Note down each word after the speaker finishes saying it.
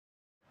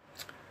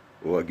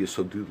Well, I guess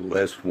I'll do the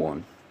last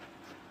one.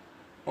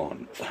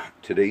 On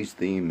today's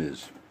theme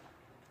is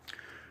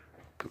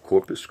the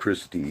Corpus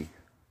Christi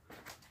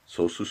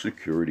Social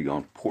Security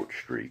on Port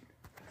Street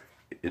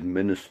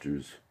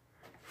administers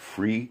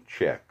free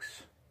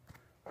checks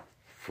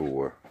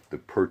for the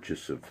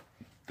purchase of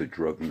the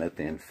drug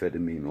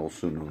methamphetamine,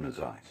 also known as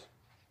ice.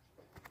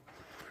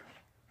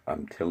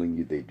 I'm telling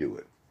you, they do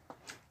it.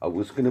 I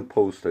was going to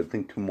post, I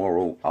think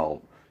tomorrow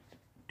I'll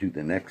do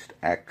the next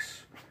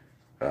Acts.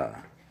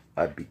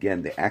 I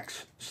began the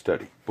Acts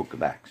study, Book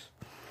of Acts.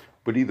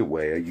 But either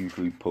way, I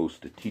usually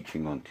post a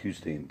teaching on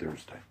Tuesday and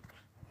Thursday.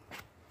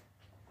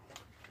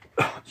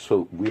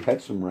 So we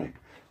had some rain.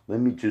 Let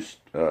me just,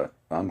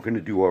 I'm going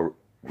to do our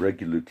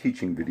regular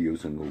teaching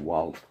videos in a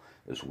while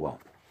as well.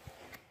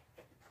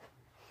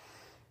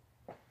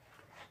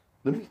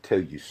 Let me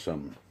tell you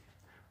some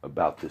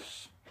about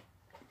this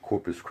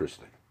Corpus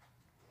Christi.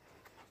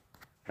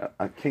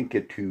 I can't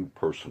get too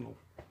personal.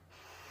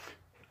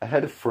 I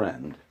had a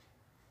friend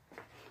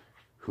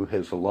who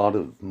has a lot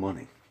of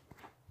money.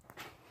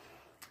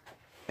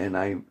 And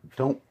I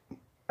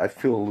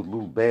feel a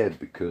little bad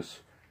because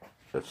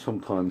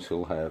sometimes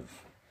he'll have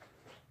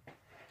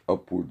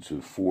upwards of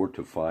 $4,000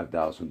 to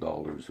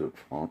 $5,000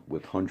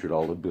 with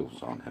 $100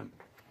 bills on him.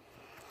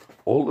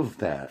 All of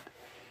that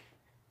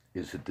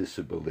is a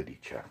disability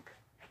check.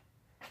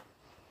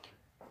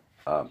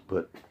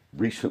 But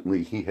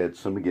recently he had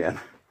some again.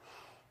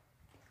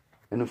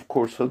 And of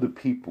course other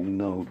people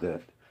know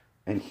that,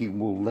 and he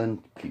will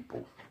lend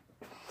people.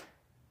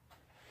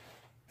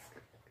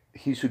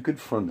 He's a good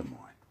friend of mine.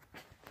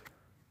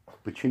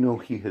 But you know,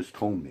 he has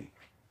told me,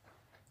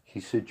 he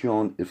said,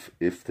 John,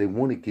 if they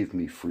want to give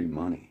me free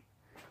money,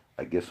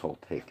 I guess I'll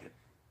take it.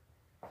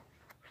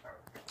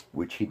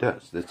 Which he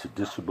does. That's a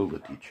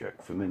disability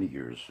check for many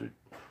years,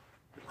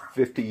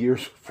 50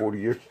 years, 40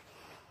 years.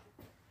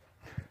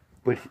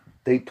 But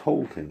they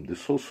told him, the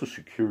Social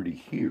Security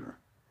here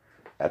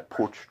at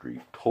Port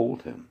Street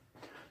told him,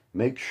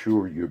 make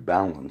sure your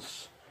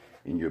balance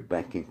in your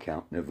bank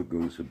account never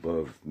goes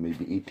above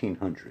maybe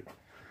 $1,800.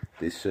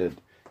 They said,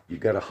 you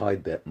got to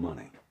hide that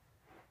money.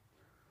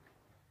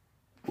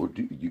 Or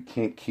you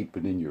can't keep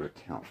it in your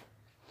account.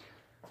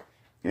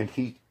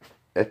 And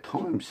at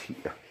times,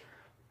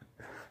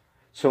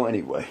 so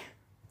anyway,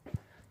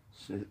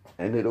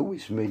 and it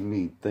always made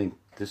me think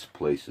this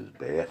place is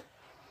bad.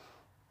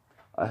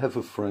 I have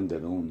a friend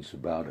that owns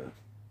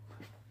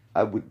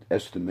I would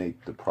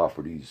estimate the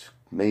properties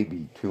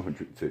maybe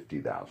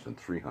 250,000,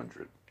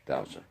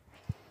 300,000.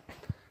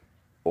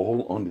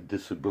 All on a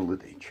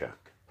disability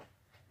check.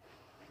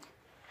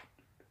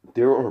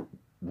 There are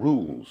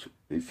rules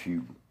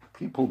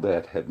people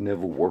that have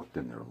never worked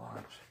in their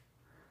lives,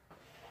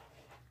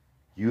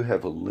 you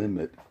have a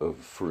limit of,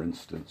 for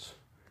instance,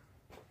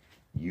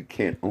 you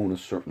can't own a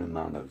certain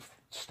amount of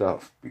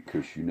stuff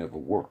because you never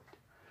worked.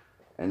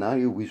 And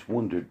I always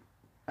wondered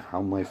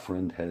how my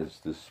friend has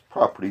this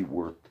property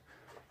worth,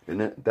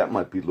 and that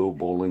might be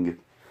lowballing it.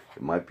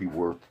 It might be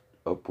worth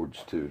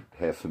upwards to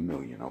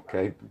 $500,000,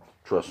 okay?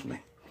 Trust me.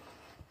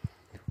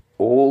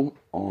 All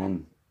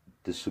on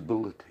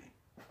disability.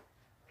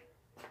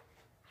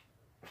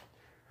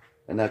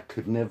 And I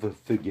could never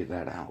figure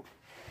that out.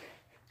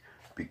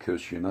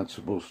 Because you're not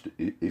supposed to,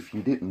 if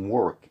you didn't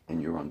work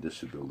and you're on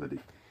disability,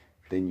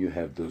 then you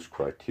have those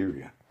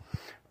criteria.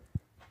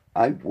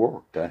 I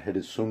worked, I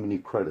had so many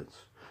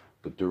credits,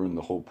 but during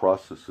the whole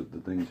process of the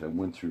things I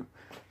went through,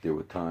 there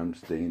were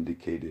times they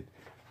indicated,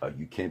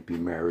 you can't be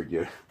married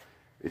yet.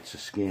 It's a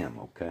scam,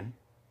 okay?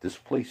 This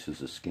place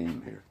is a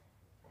scam here.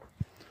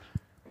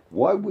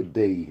 Why would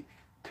they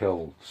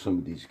tell some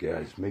of these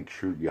guys, make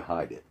sure you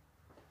hide it?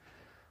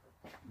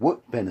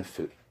 What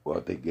benefit are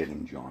they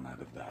getting, John,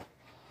 out of that?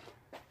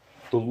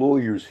 The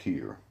lawyers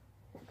here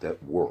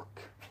that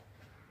work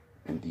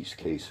in these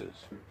cases,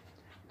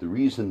 the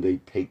reason they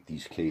take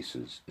these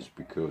cases is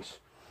because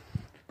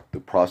the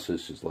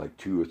process is like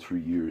 2 or 3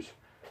 years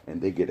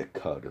and they get a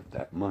cut of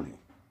that money.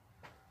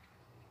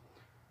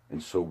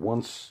 And so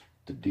once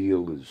the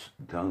deal is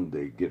done,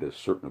 they get a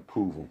certain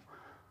approval.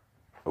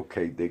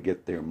 Okay, they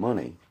get their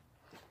money.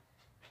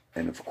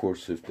 And of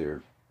course, if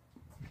their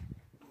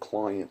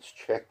client's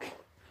check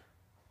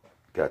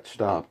got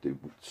stopped,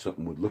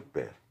 something would look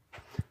bad.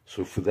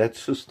 So for that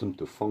system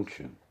to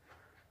function,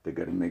 they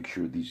got to make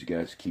sure these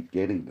guys keep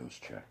getting those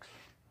checks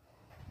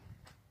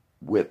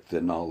with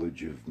the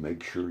knowledge of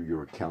make sure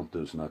your account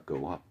does not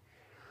go up.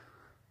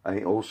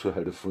 I also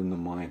had a friend of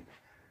mine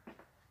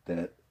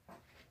that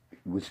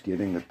was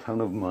getting a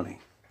ton of money,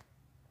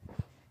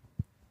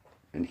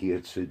 and he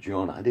had said,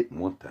 John, I didn't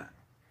want that.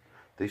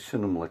 They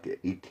sent him like an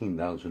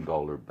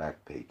 $18,000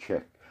 back pay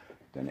check,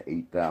 then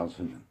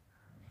 $8,000.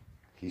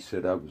 He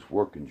said, I was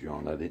working,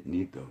 John, I didn't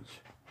need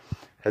those.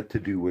 Had to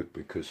do with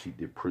because he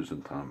did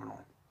prison time and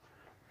all.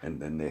 And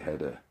then they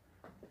had a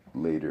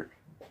later,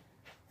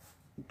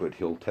 but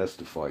he'll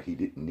testify he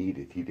didn't need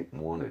it, he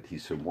didn't want it. He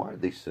said, why are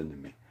they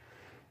sending me?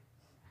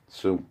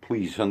 So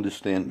please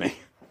understand me.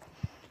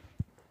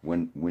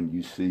 When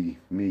you see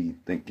me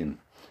thinking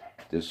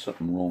there's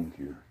something wrong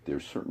here, there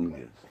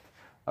certainly is.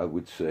 I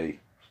would say,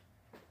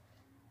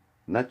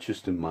 not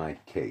just in my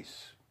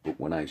case, but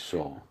when I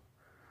saw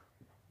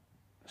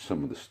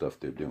some of the stuff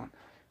they're doing.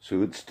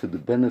 So it's to the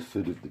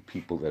benefit of the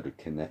people that are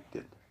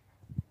connected.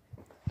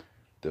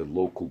 The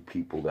local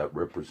people that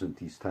represent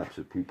these types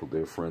of people,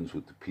 they're friends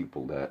with the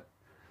people that,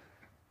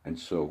 and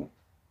so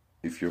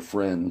if your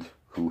friend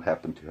who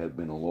happened to have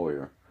been a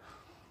lawyer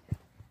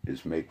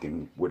is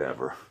making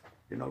whatever,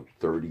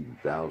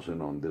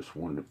 30,000 on this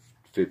one,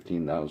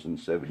 15,000,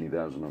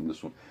 70,000 on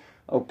this one,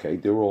 okay,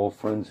 they're all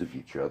friends of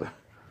each other.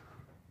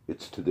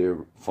 It's to their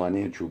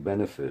financial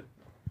benefit,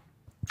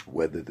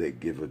 whether they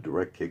give a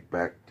direct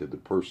kickback to the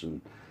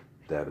person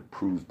that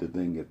approved the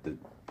thing at the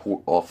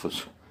port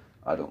office,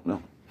 I don't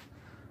know.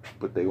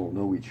 But they all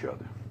know each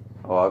other.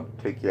 Oh, I'll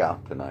take you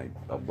out tonight.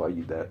 I'll buy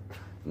you that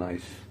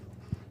nice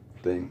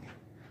thing.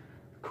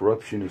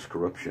 Corruption is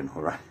corruption,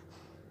 all right?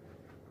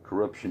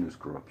 Corruption is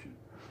corruption.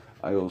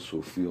 I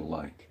also feel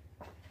like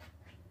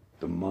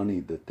the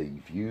money that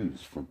they've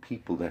used from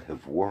people that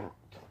have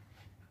worked,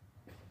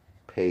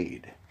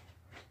 paid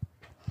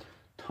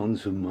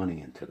tons of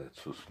money into that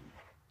system,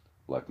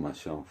 like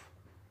myself.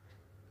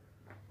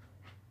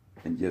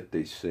 And yet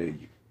they say,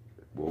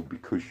 well,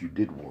 because you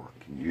did work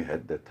and you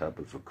had that type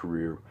of a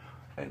career,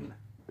 and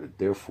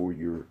therefore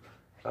you're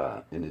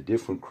in a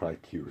different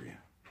criteria.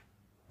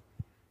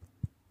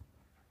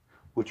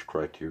 Which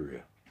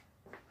criteria?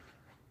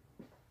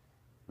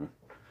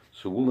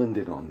 So we'll end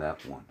it on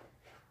that one.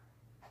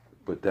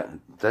 But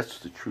that's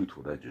the truth,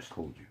 what I just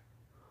told you.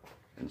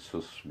 And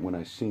so when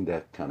I seen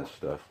that kind of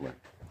stuff, like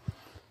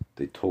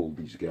they told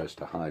these guys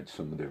to hide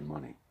some of their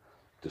money,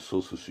 the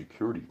Social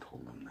Security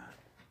told them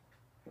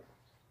that.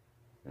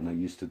 And I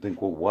used to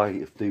think, well, why,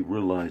 if they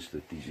realized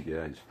that these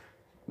guys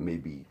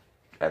maybe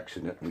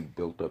accidentally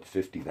built up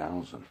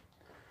 50,000,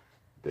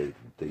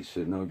 they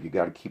said, no, you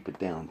got to keep it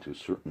down to a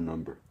certain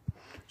number.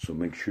 So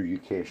make sure you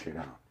cash it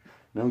out.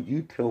 Now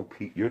you're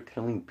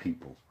telling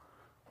people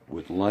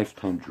with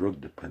lifetime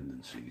drug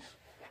dependencies,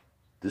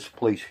 this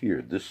place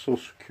here, this Social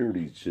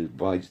Security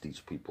advised these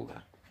people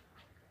that.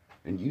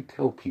 And you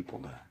tell people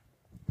that.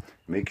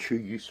 Make sure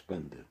you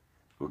spend it.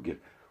 Or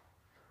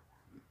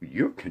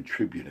you're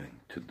contributing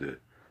to the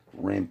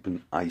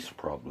rampant ice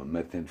problem,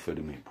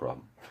 methamphetamine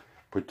problem,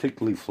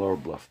 particularly Flower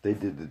Bluff. They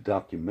did a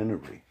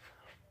documentary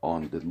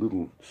on the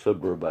little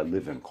suburb I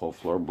live in called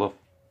Flower Bluff,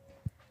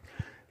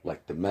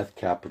 like the meth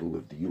capital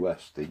of the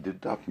U.S. They did a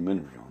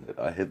documentary on it.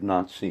 I have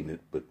not seen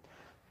it, but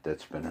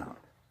that's been out.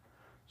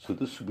 So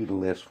this will be the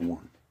last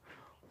one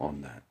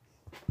on that.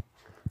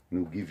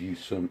 And it'll give you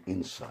some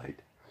insight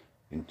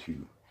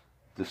into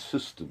the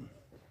system.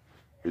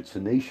 It's a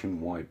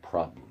nationwide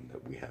problem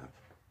that we have.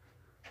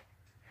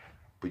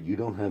 But you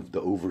don't have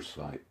the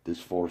oversight this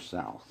far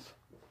south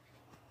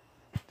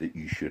that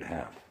you should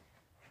have.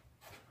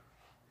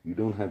 You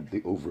don't have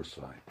the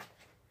oversight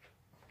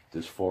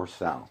this far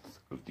south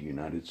of the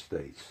United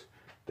States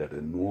that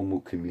a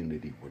normal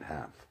community would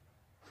have.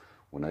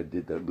 When I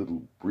did that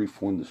little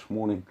brief one this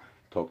morning,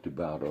 talked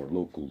about our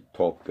local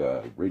talk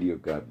radio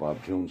guy,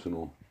 Bob Jones and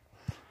all,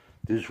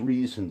 there's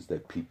reasons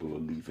that people are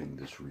leaving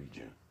this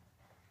region.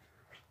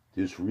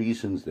 There's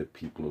reasons that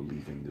people are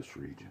leaving this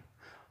region.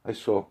 I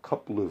saw a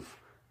couple of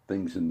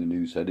things in the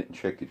news. I didn't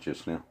check it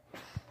just now.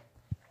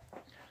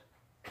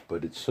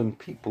 But it's some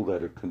people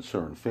that are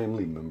concerned,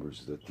 family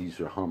members, that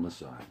these are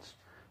homicides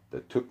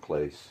that took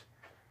place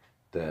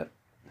that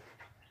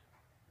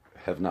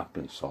have not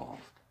been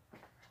solved.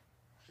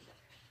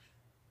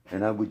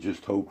 And I would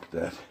just hope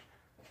that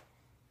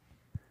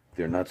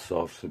they're not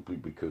solved simply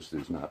because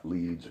there's not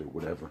leads or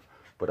whatever.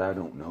 But I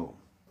don't know.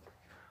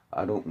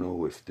 I don't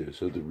know if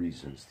there's other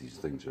reasons these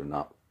things are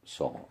not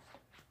solved.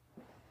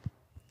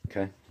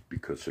 Okay?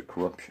 Because of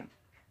corruption.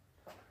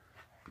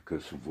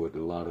 Because of what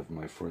a lot of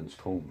my friends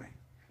told me.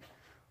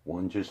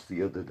 One just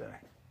the other day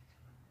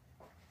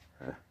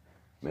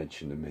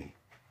mentioned to me.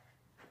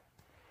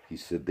 He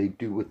said, they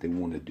do what they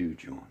want to do,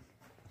 John.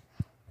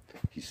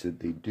 He said,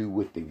 they do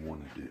what they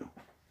want to do.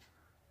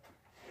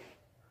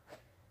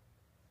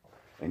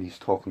 And he's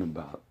talking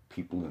about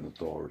people in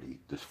authority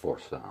this far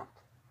south.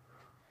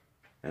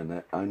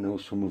 And I know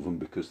some of them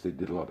because they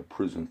did a lot of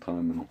prison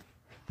time and all.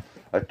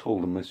 I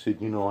told him, I said,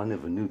 I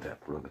never knew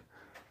that, brother.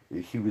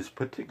 He was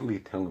particularly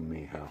telling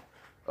me how,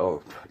 a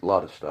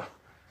lot of stuff.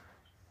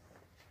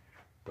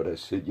 But I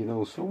said,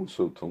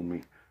 so-and-so told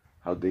me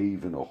how they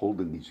even are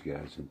holding these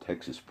guys in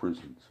Texas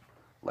prisons,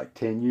 like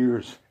 10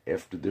 years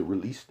after their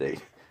release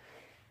date.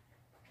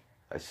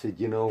 I said,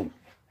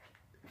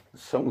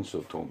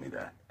 so-and-so told me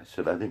that. I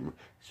said, I didn't.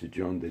 He said,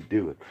 John, they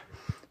do it.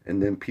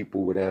 And then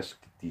people would ask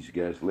these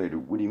guys later,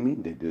 what do you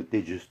mean they do it?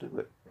 They just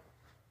do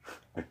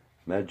it.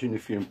 Imagine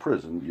if you're in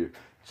prison,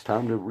 it's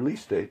time to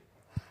release date.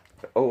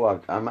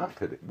 Oh, I'm out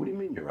today. What do you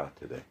mean you're out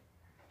today?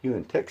 You're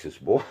in Texas,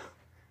 boy.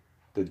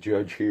 The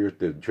judge here,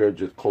 the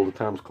judge at the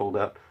time's called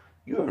out.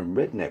 You're in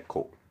redneck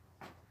court.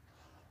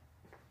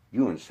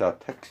 You're in South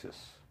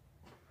Texas.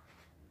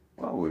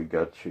 Well, we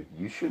got you.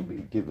 You should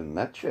be giving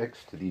that checks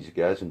to these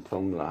guys and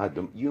telling them to hide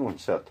them. You're in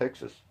South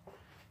Texas.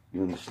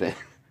 You understand?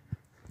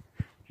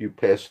 you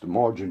pass the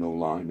marginal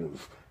line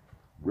of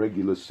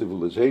regular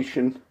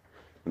civilization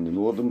in the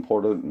northern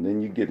part of it, and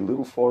then you get a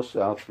little far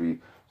south for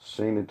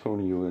San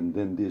Antonio, and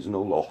then there's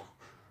no law.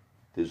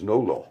 There's no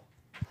law.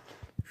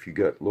 If you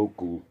got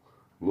local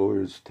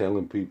lawyers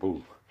telling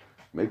people,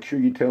 make sure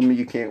you tell me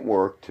you can't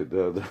work to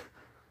the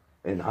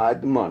and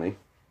hide the money.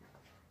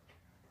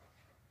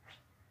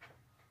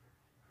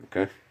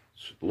 Okay?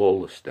 It's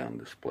lawless down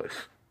this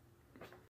place.